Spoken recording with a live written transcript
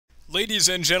Ladies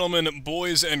and gentlemen,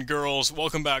 boys and girls,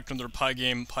 welcome back to another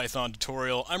pygame Python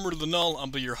tutorial. I'm Rudy the Null, I'll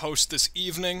be your host this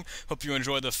evening. Hope you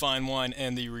enjoy the fine wine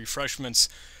and the refreshments.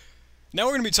 Now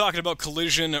we're going to be talking about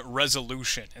collision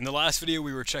resolution. In the last video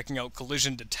we were checking out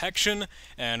collision detection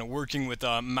and working with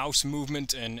mouse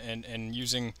movement and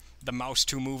using the mouse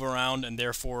to move around and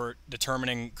therefore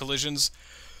determining collisions.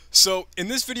 So in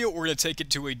this video we're going to take it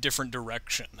to a different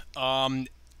direction.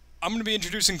 I'm going to be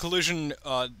introducing collision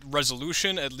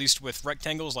resolution, at least with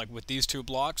rectangles, like with these two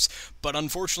blocks, but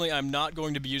unfortunately I'm not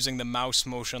going to be using the mouse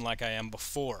motion like I am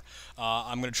before.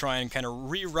 I'm going to try and kind of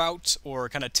reroute or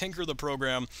kind of tinker the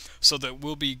program so that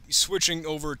we'll be switching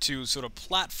over to sort of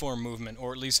platform movement,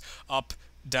 or at least up,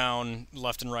 down,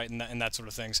 left and right, and that sort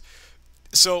of things.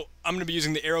 So I'm going to be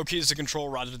using the arrow keys to control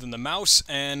rather than the mouse,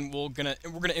 and we're gonna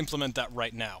implement that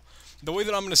right now. The way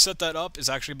that I'm going to set that up is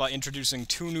actually by introducing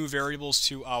two new variables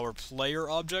to our player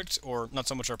object, or not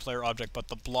so much our player object, but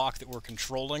the block that we're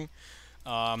controlling.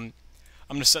 I'm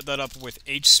going to set that up with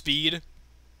h-speed,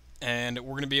 and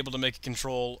we're going to be able to make it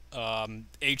control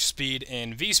h-speed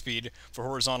and v-speed for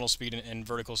horizontal speed and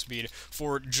vertical speed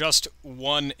for just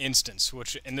one instance,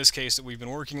 which in this case that we've been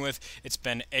working with, it's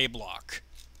been a block.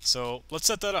 So let's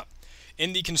set that up.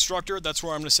 In the constructor, that's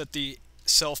where I'm going to set the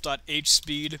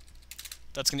self.hSpeed.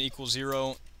 That's going to equal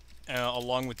 0,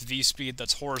 along with vSpeed,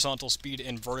 that's horizontal speed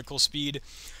and vertical speed.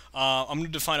 I'm going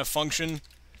to define a function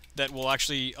that will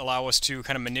actually allow us to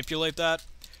kind of manipulate that.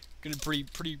 Going to be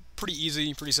pretty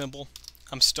easy, pretty simple.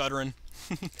 I'm stuttering.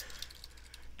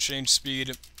 Change speed.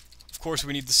 Of course,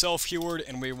 we need the self keyword,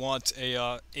 and we want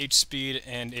a hSpeed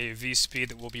and a vSpeed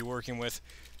that we'll be working with.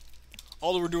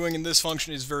 All that we're doing in this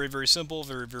function is very simple,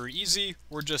 very easy.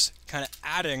 We're just kind of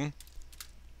adding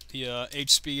the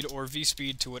h-speed or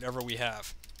v-speed to whatever we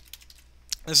have.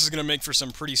 This is going to make for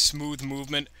some pretty smooth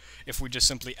movement if we just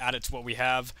simply add it to what we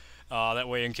have. That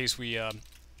way, in case we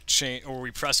change or we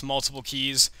press multiple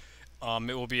keys,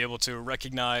 it will be able to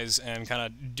recognize and kind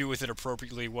of do with it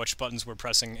appropriately which buttons we're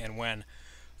pressing and when.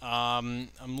 I'm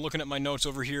looking at my notes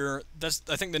over here.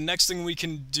 I think the next thing we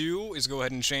can do is go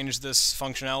ahead and change this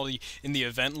functionality in the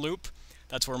event loop.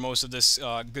 That's where most of this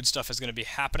good stuff is going to be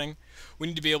happening. We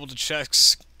need to be able to check,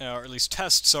 or at least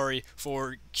test, sorry,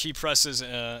 for key presses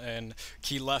and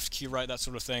key left, key right, that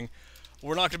sort of thing.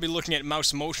 We're not going to be looking at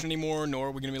mouse motion anymore, nor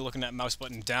are we going to be looking at mouse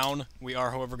button down. We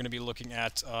are, however, going to be looking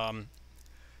at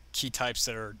key types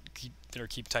that are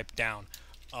key type down.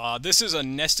 This is a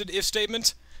nested if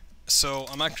statement, so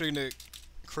I'm actually going to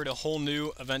create a whole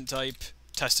new event type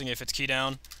testing if it's key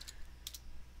down.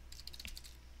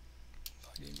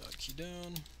 Key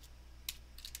down,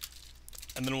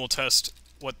 and then we'll test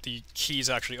what the keys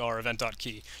actually are,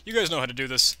 event.key. You guys know how to do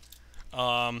this.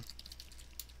 And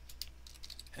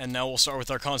now we'll start with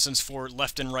our constants for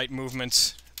left and right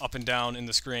movements, up and down in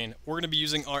the screen. We're going to be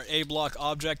using our A block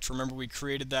object. Remember, we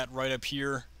created that right up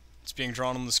here. It's being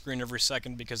drawn on the screen every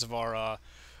second because of our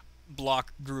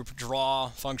block group draw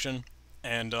function,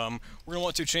 and we're going to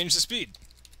want to change the speed.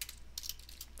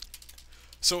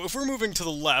 So if we're moving to the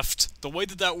left, the way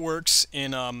that works in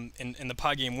the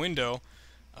pygame window,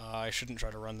 I shouldn't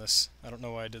try to run this. I don't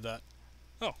know why I did that.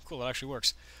 Oh, cool, it actually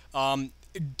works.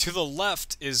 To the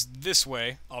left is this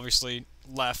way, obviously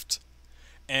left,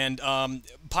 and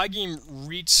pygame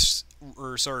reads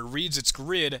its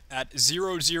grid at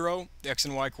 0, 0, the x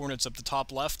and y coordinates up the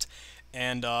top left,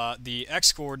 and the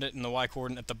x coordinate and the y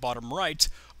coordinate at the bottom right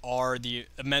are the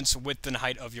immense width and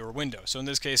height of your window. So in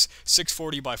this case,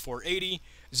 640 by 480,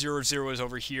 0, 0 is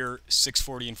over here,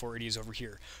 640 and 480 is over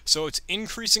here. So it's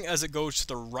increasing as it goes to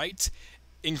the right,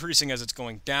 increasing as it's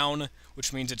going down,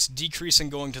 which means it's decreasing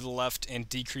going to the left and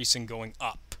decreasing going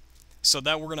up. So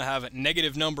that we're going to have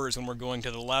negative numbers when we're going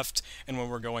to the left and when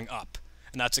we're going up.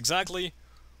 And that's exactly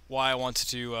why I wanted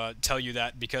to tell you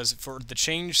that, because for the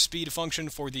change speed function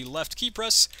for the left key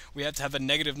press, we have to have a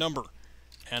negative number.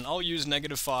 And I'll use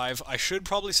 -5. I should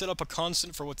probably set up a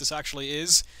constant for what this actually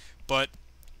is, but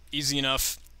easy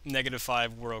enough,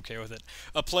 -5, we're okay with it.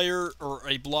 A player or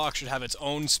a block should have its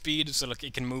own speed, so that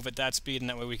it can move at that speed, and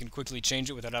that way we can quickly change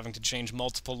it without having to change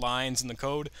multiple lines in the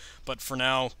code. But for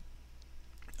now,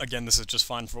 again, this is just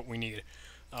fine for what we need.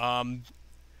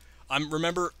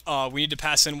 Remember, we need to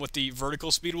pass in what the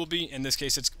vertical speed will be. In this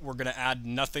case, we're going to add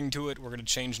nothing to it. We're going to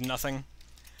change nothing.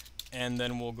 And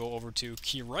then we'll go over to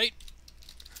key right.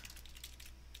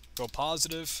 Go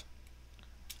positive.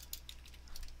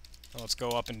 Now let's go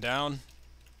up and down.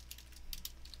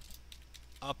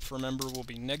 Up, remember, will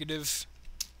be negative.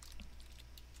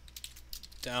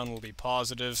 Down will be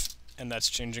positive. And that's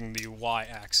changing the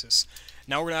y-axis.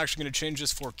 Now we're actually going to change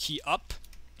this for key up.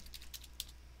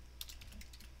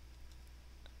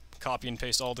 copy and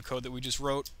paste all the code that we just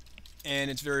wrote,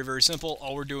 and it's very, very simple.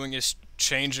 All we're doing is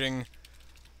changing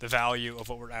the value of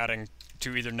what we're adding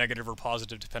to either negative or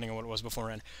positive, depending on what it was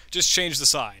beforehand. Just change the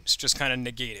signs, just kind of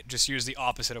negate it, just use the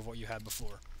opposite of what you had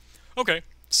before. Okay,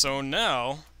 so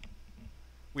now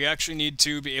we actually need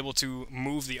to be able to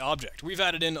move the object. We've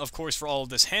added in, of course, for all of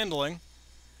this handling,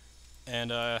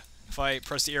 and if I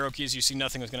press the arrow keys, you see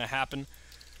nothing is going to happen.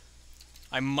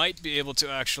 I might be able to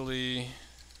actually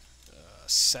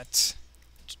set...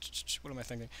 What am I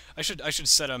thinking? I should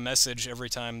set a message every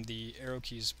time the arrow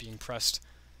key is being pressed,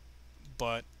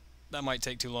 but that might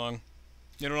take too long.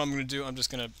 You know what I'm going to do? I'm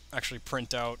just going to actually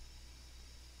print out.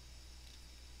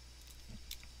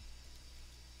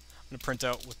 I'm going to print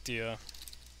out what the...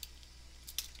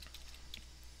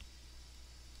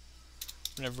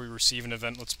 whenever we receive an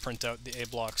event, let's print out the A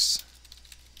blocks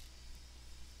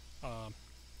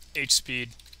H speed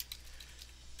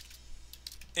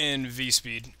and V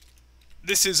speed.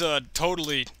 This is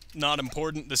totally not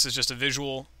important. This is just a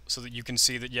visual so that you can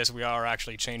see that, yes, we are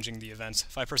actually changing the events.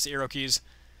 If I press the arrow keys,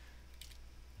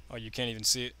 oh, you can't even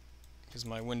see it because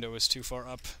my window is too far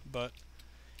up, but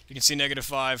you can see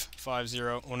 -5, 5,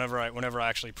 0 whenever I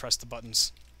actually press the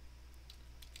buttons.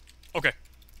 Okay,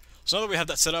 so now that we have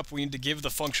that set up, we need to give the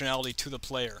functionality to the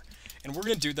player, and we're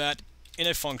going to do that in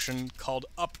a function called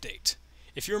update.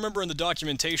 If you remember in the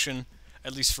documentation,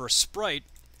 at least for a sprite,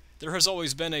 there has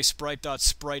always been a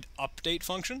sprite.sprite update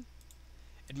function.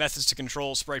 It methods to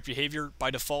control sprite behavior.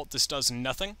 By default, this does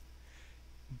nothing,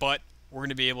 but we're going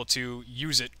to be able to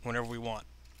use it whenever we want.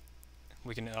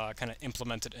 We can kind of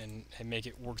implement it and make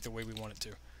it work the way we want it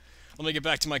to. Let me get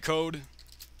back to my code,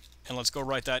 and let's go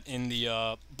write that in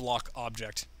the block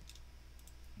object.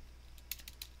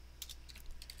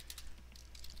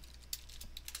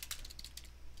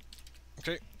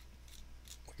 Okay,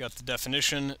 we got the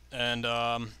definition, and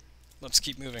let's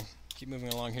keep moving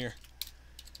along here.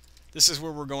 This is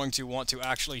where we're going to want to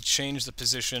actually change the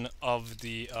position of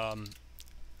the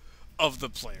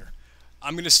player.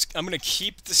 I'm gonna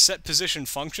keep the set position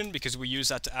function because we use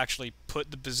that to actually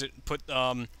put the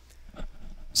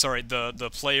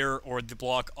player or the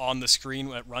block on the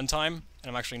screen at runtime, and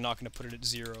I'm actually not going to put it at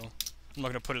 0. I'm not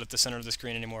going to put it at the center of the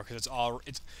screen anymore because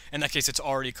it's in that case it's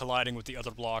already colliding with the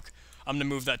other block. I'm going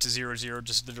to move that to 0, 0,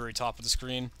 just at the very top of the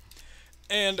screen,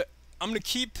 and I'm going to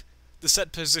keep the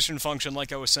set position function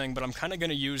like I was saying, but I'm kind of going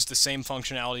to use the same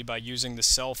functionality by using the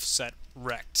self-set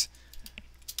rect,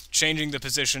 changing the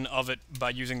position of it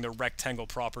by using the rectangle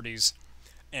properties,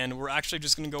 and we're actually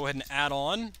just going to go ahead and add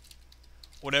on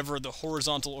whatever the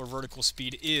horizontal or vertical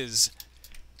speed is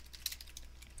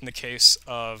in the case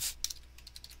of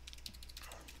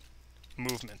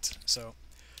movement. So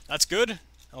that's good.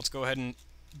 Let's go ahead and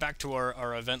back to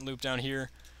our event loop down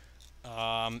here.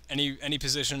 Any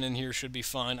position in here should be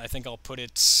fine. I think I'll put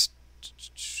it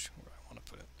where I want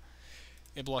to put it.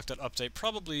 A block.update,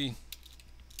 probably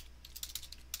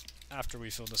after we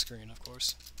fill the screen, of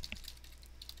course.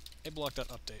 A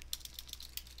block.update.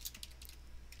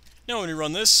 Now when we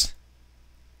run this,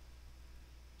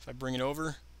 if I bring it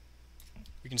over,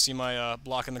 we can see my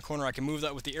block in the corner. I can move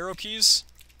that with the arrow keys.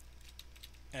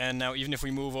 And now even if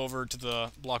we move over to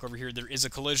the block over here, there is a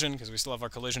collision because we still have our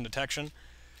collision detection.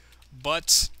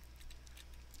 But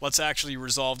let's actually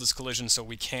resolve this collision so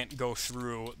we can't go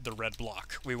through the red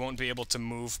block. We won't be able to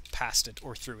move past it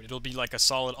or through it. It'll be like a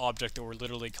solid object that we're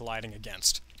literally colliding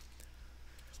against.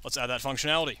 Let's add that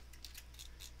functionality.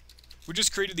 We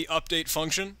just created the update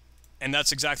function, and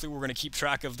that's exactly where we're going to keep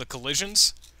track of the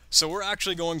collisions. So we're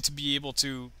actually going to be able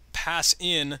to pass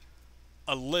in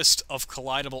a list of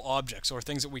collidable objects, or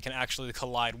things that we can actually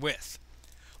collide with.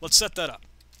 Let's set that up.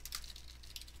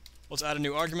 Let's add a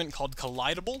new argument called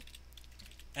collidable,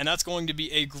 and that's going to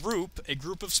be a group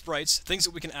of sprites, things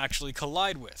that we can actually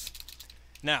collide with.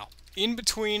 Now, in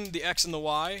between the x and the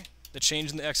y, the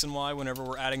change in the x and y whenever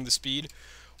we're adding the speed,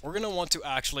 we're going to want to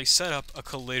actually set up a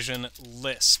collision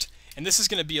list. And this is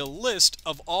going to be a list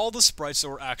of all the sprites that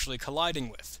we're actually colliding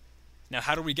with. Now,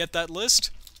 how do we get that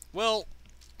list? Well,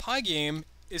 pygame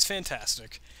is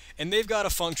fantastic, and they've got a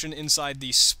function inside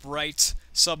the sprite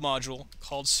submodule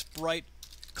called sprite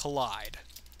collide.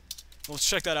 Let's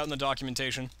check that out in the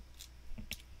documentation.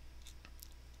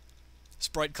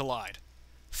 Sprite collide.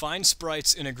 Find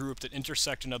sprites in a group that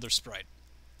intersect another sprite.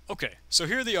 Okay, so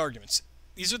here are the arguments.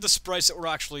 These are the sprites that we're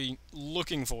actually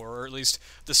looking for, or at least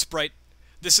the sprite.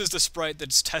 This is the sprite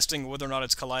that's testing whether or not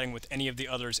it's colliding with any of the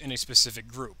others in a specific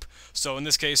group. So in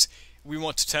this case, we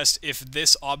want to test if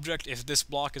this object, if this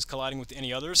block is colliding with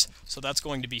any others, so that's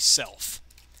going to be self.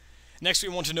 Next, we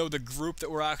want to know the group that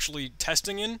we're actually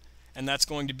testing in, and that's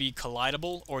going to be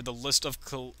collidable, or the list of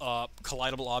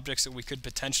collidable objects that we could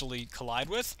potentially collide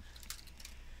with.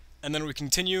 And then we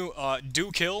continue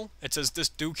do kill. It says this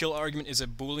do kill argument is a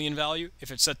Boolean value. If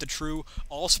it's set to true,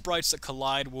 all sprites that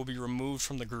collide will be removed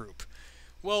from the group.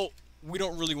 Well, we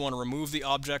don't really want to remove the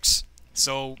objects,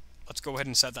 so let's go ahead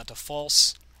and set that to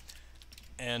false.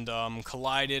 And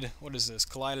collided, what is this?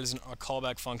 Collided is a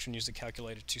callback function used to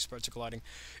calculate if two sprites are colliding.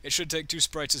 It should take two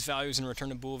sprites as values and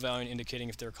return a bool value indicating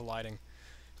if they're colliding.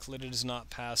 Collided is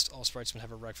not passed. All sprites must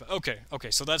have a rect value.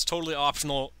 Okay, so that's totally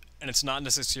optional, and it's not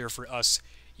necessary for us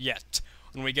yet.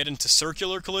 When we get into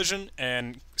circular collision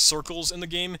and circles in the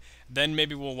game, then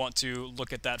maybe we'll want to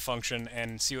look at that function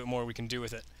and see what more we can do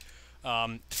with it.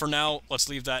 For now, let's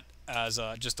leave that as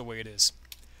just the way it is.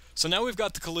 So now we've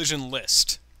got the collision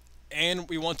list, and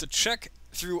we want to check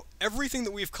through everything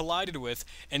that we've collided with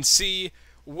and see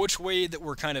which way that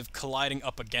we're kind of colliding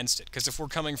up against it. Because if we're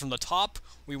coming from the top,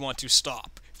 we want to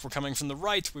stop. If we're coming from the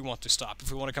right, we want to stop.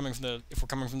 If we're coming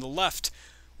from the left,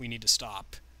 we need to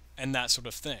stop, and that sort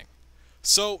of thing.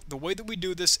 So the way that we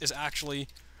do this is actually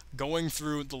going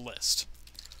through the list.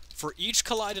 For each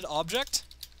collided object,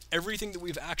 everything that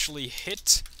we've actually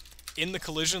hit in the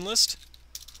collision list,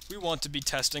 we want to be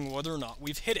testing whether or not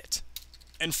we've hit it.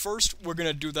 And first, we're going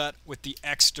to do that with the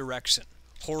X direction,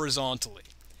 horizontally.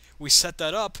 We set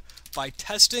that up by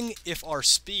testing if our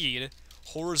speed,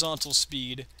 horizontal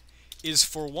speed, is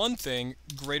for one thing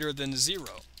greater than 0.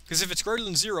 Because if it's greater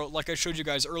than 0, like I showed you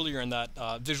guys earlier in that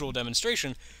visual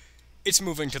demonstration, it's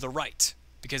moving to the right,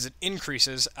 because it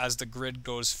increases as the grid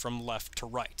goes from left to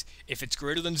right. If it's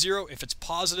greater than 0, if it's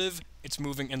positive, it's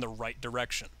moving in the right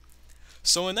direction.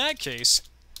 So in that case,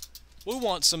 we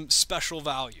want some special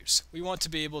values. We want to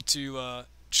be able to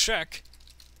check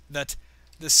that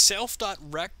the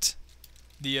self.rect,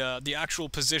 the actual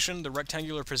position, the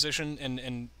rectangular position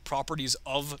and properties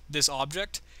of this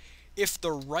object, if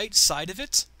the right side of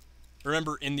it,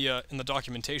 remember in the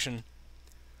documentation,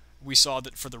 we saw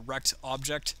that for the rect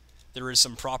object, there is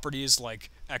some properties like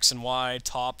X and Y,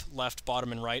 top, left,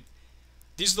 bottom, and right.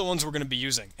 These are the ones we're going to be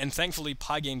using, and thankfully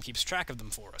pygame keeps track of them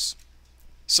for us.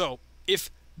 So, if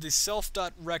the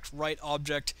self.rect right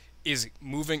object is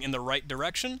moving in the right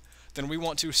direction, then we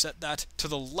want to set that to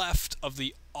the left of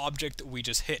the object that we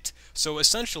just hit. So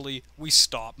essentially, we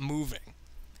stop moving.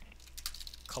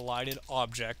 Collided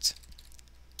object.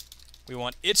 We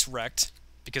want its rect,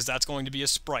 because that's going to be a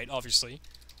sprite, obviously,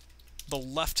 the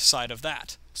left side of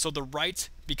that. So the right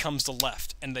becomes the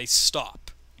left, and they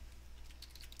stop.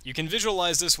 You can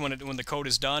visualize this when the code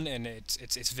is done, and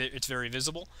it's very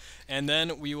visible. And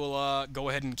then we will go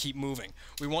ahead and keep moving.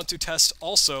 We want to test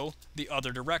also the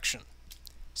other direction.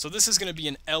 So this is going to be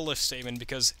an elif statement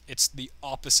because it's the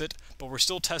opposite, but we're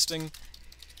still testing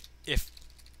if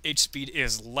hspeed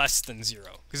is less than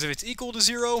 0. Because if it's equal to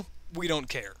 0, we don't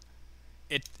care.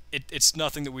 It's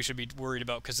nothing that we should be worried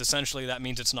about, because essentially that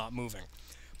means it's not moving.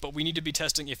 But we need to be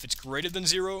testing if it's greater than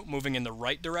 0, moving in the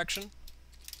right direction.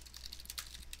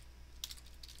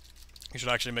 You should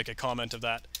actually make a comment of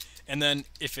that. And then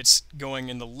if it's going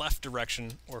in the left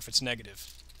direction, or if it's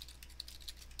negative.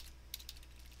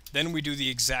 Then we do the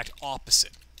exact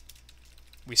opposite.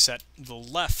 We set the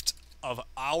left of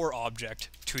our object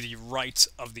to the right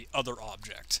of the other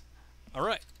object.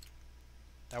 Alright.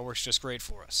 That works just great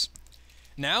for us.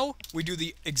 Now, we do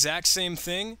the exact same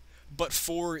thing, but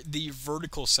for the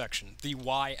vertical section, the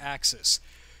y-axis.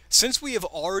 Since we have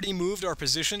already moved our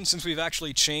position, since we've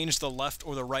actually changed the left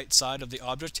or the right side of the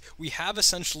object, we have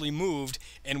essentially moved,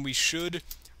 and we should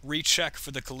recheck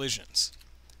for the collisions.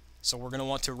 So we're going to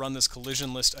want to run this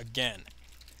collision list again.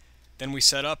 Then we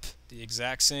set up the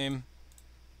exact same...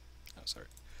 Oh, sorry.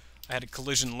 I had a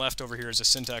collision left over here as a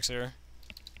syntax error.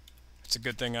 It's a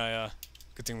good thing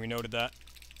we noted that.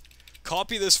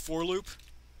 Copy this for loop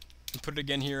and put it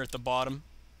again here at the bottom.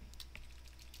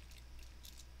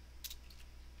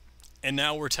 And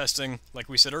now we're testing, like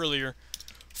we said earlier,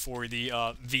 for the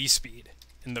v speed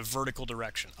in the vertical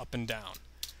direction, up and down.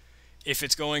 If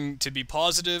it's going to be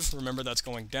positive, remember that's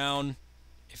going down.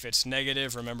 If it's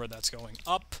negative, remember that's going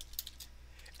up.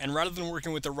 And rather than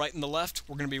working with the right and the left,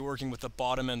 we're going to be working with the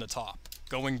bottom and the top.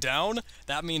 Going down,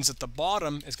 that means that the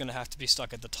bottom is going to have to be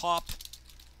stuck at the top.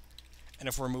 And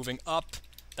if we're moving up,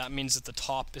 that means that the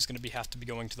top is going to have to be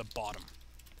going to the bottom.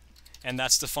 And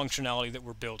that's the functionality that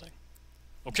we're building.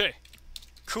 Okay,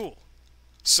 cool.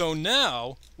 So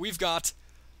now we've got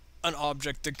an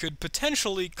object that could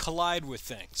potentially collide with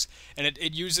things, and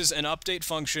it uses an update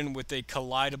function with a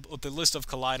with the list of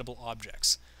collidable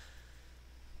objects.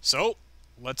 So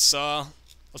let's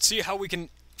see how we can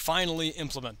finally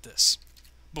implement this.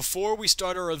 Before we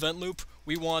start our event loop,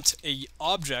 we want a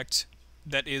object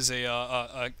that is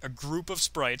a group of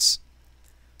sprites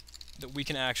that we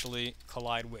can actually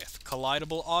collide with.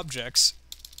 Collidable objects,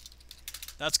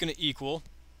 that's going to equal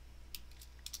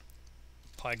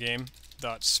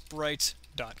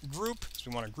pygame.sprite.group, so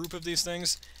we want a group of these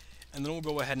things, and then we'll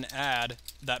go ahead and add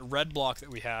that red block that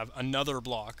we have, another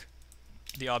block,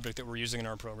 the object that we're using in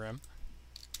our program,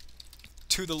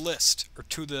 to the list, or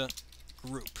to the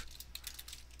group.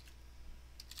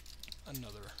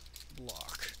 Another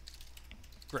block.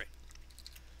 Great.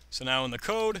 So now in the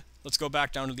code, let's go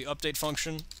back down to the update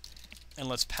function, and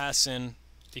let's pass in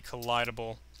the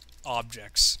collidable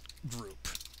objects group.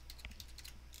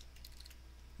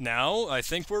 Now, I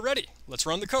think we're ready. Let's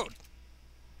run the code.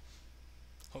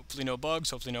 Hopefully no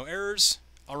bugs, hopefully no errors.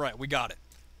 Alright, we got it.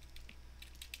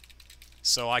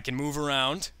 So I can move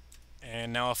around,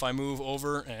 and now if I move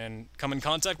over and come in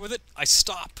contact with it, I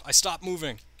stop. I stop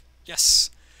moving. Yes.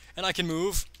 And I can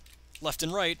move left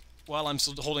and right while I'm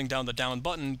still holding down the down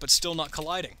button, but still not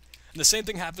colliding. And the same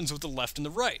thing happens with the left and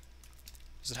the right.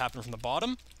 Does it happen from the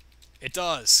bottom? It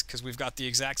does, because we've got the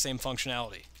exact same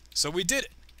functionality. So we did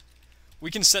it.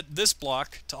 We can set this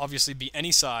block to obviously be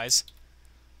any size.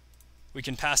 We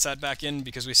can pass that back in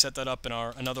because we set that up in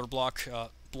our another block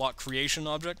creation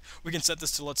object. We can set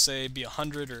this to, let's say, be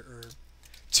 100 or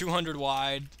 200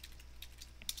 wide,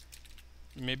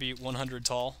 maybe 100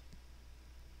 tall.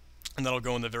 And that'll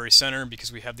go in the very center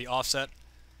because we have the offset.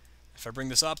 If I bring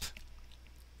this up,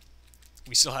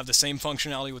 we still have the same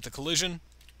functionality with the collision.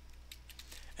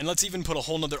 And let's even put a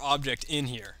whole nother object in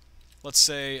here. Let's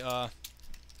say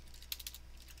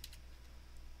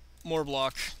more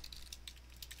block.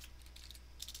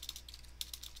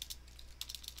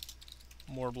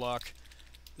 More block.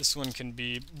 This one can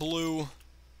be blue.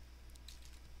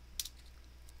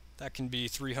 That can be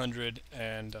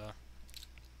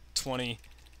 320.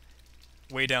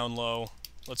 Way down low.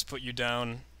 Let's put you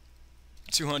down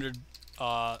 200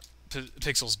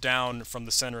 pixels down from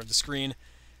the center of the screen.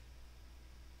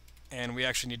 And we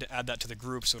actually need to add that to the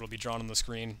group so it'll be drawn on the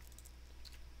screen.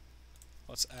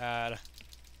 Let's add,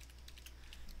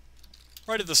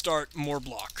 right at the start, more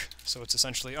block. So it's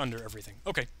essentially under everything.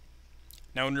 Okay.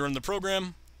 Now when we run the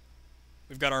program,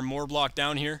 we've got our more block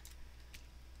down here.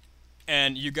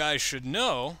 And you guys should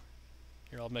know,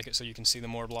 here I'll make it so you can see the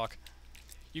more block.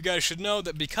 You guys should know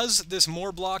that because this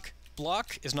more block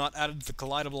is not added to the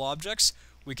collidable objects,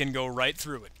 we can go right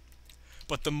through it.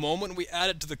 But the moment we add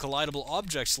it to the collidable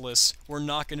objects list, we're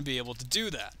not going to be able to do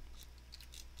that.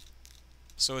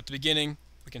 So at the beginning,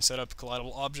 we can set up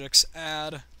collidable objects,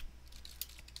 add,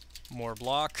 more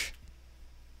block,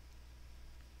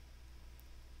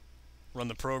 run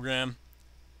the program,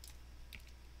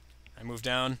 I move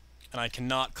down, and I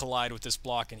cannot collide with this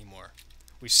block anymore.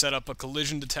 We set up a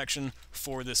collision detection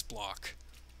for this block.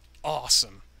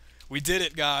 Awesome. We did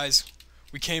it, guys.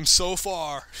 We came so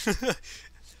far.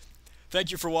 Thank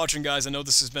you for watching, guys. I know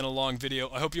this has been a long video.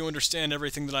 I hope you understand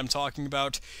everything that I'm talking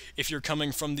about. If you're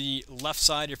coming from the left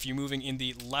side, if you're moving in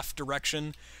the left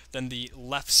direction, then the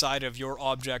left side of your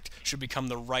object should become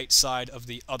the right side of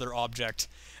the other object.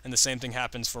 And the same thing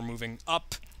happens for moving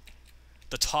up.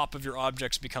 The top of your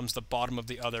objects becomes the bottom of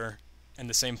the other, and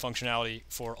the same functionality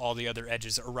for all the other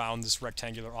edges around this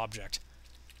rectangular object.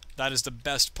 That is the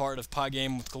best part of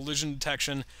Pygame with collision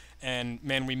detection, and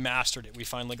man, we mastered it. We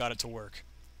finally got it to work.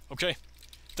 Okay,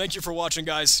 thank you for watching,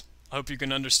 guys. I hope you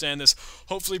can understand this.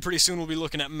 Hopefully pretty soon we'll be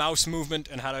looking at mouse movement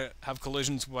and how to have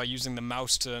collisions by using the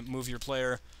mouse to move your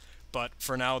player, but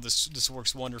for now this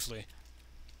works wonderfully.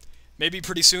 Maybe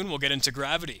pretty soon we'll get into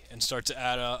gravity and start to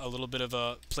add a little bit of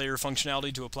a player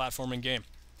functionality to a platforming game.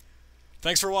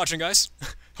 Thanks for watching, guys.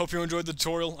 Hope you enjoyed the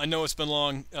tutorial. I know it's been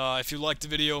long. If you liked the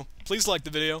video, please like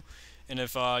the video. And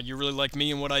if you really like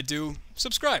me and what I do,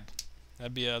 subscribe.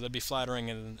 That'd be flattering,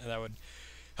 and that would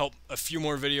help a few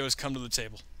more videos come to the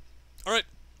table. Alright,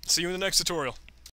 see you in the next tutorial.